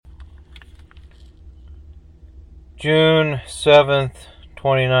June 7th,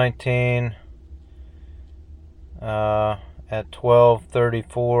 2019, at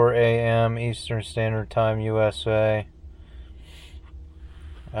 12:34 a.m. Eastern Standard Time, USA,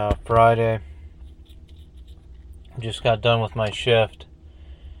 Friday. Just got done with my shift,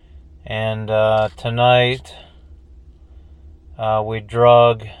 and tonight we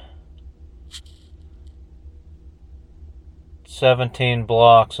drug 17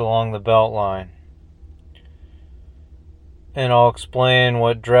 blocks along the belt line. And I'll explain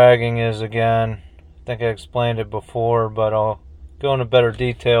what dragging is again. I think I explained it before, but I'll go into better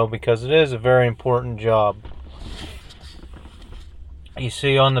detail because it is a very important job. You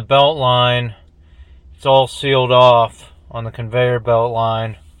see on the belt line, it's all sealed off on the conveyor belt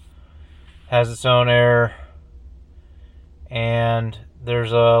line. Has its own air. And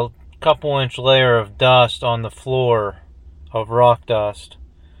there's a couple-inch layer of dust on the floor, of rock dust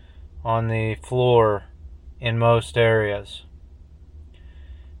on the floor in most areas.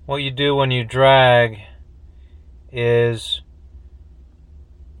 What you do when you drag is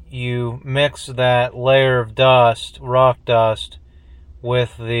you mix that layer of dust, rock dust,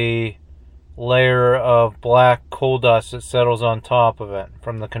 with the layer of black coal dust that settles on top of it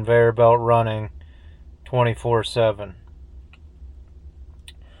from the conveyor belt running 24/7.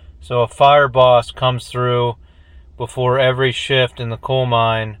 So a fire boss comes through before every shift in the coal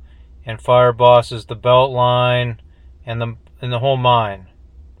mine, and fire bosses the belt line and the whole mine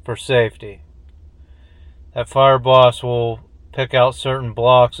for safety. That fire boss will pick out certain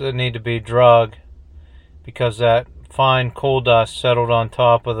blocks that need to be drug because that fine coal dust settled on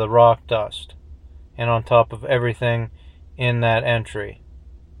top of the rock dust and on top of everything in that entry.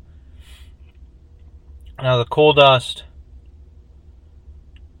 Now the coal dust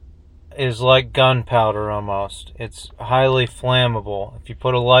is like gunpowder almost. It's highly flammable. If you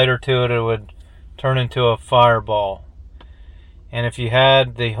put a lighter to it, it would turn into a fireball. And if you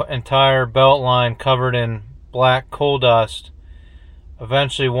had the entire belt line covered in black coal dust,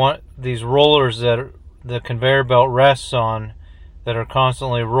 eventually these rollers that the conveyor belt rests on that are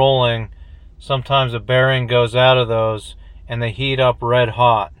constantly rolling, sometimes a bearing goes out of those and they heat up red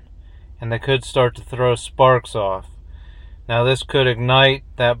hot, and they could start to throw sparks off. Now this could ignite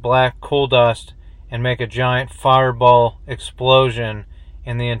that black coal dust and make a giant fireball explosion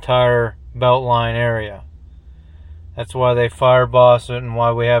in the entire belt line area. That's why they fire boss it and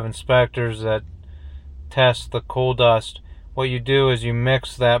why we have inspectors that test the coal dust. What you do is you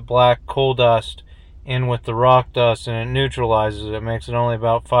mix that black coal dust in with the rock dust and it neutralizes it. It makes it only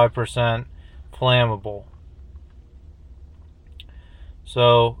about 5% flammable.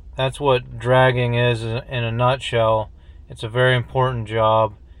 So that's what dragging is in a nutshell. It's a very important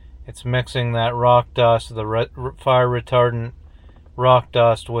job. It's mixing that rock dust, the fire retardant rock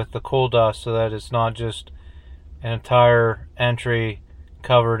dust, with the coal dust so that it's not just an entire entry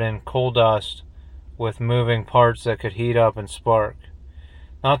covered in coal dust with moving parts that could heat up and spark.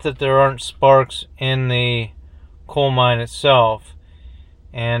 Not that there aren't sparks in the coal mine itself,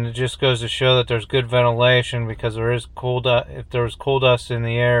 and it just goes to show that there's good ventilation because there is coal dust. If there was coal dust in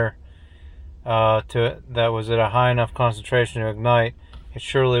the air that was at a high enough concentration to ignite, it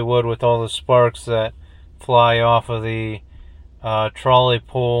surely would with all the sparks that fly off of the trolley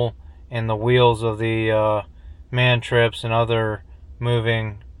pole and the wheels of the man trips and other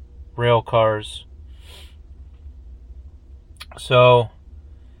moving rail cars. So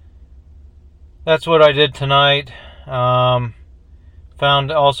that's what I did tonight. Also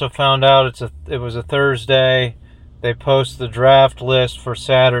found out it was a Thursday. They post the draft list for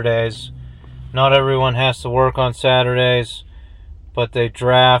Saturdays. Not everyone has to work on Saturdays, but they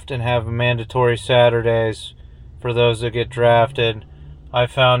draft and have mandatory Saturdays for those that get drafted. I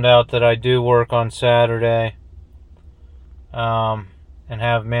found out that I do work on Saturday and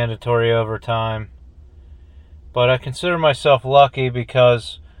have mandatory overtime. But I consider myself lucky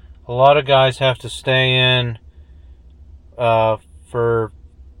because a lot of guys have to stay in for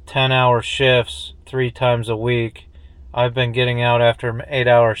 10-hour shifts 3 times a week. I've been getting out after an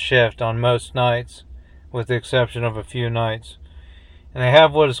 8-hour shift on most nights, with the exception of a few nights. And they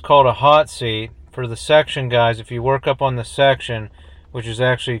have what is called a hot seat for the section guys. If you work up on the section, which is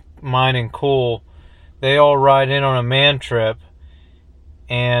actually mining coal, they all ride in on a man trip,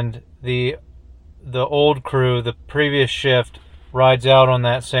 and the old crew, the previous shift, rides out on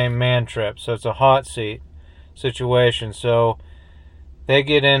that same man trip. So it's a hot seat situation. So they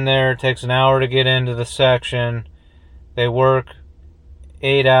get in there. It takes an hour to get into the section. They work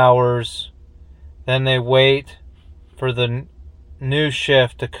 8 hours. Then they wait for the new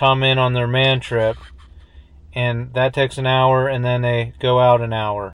shift to come in on their man trip. And that takes an hour, and then they go out an hour.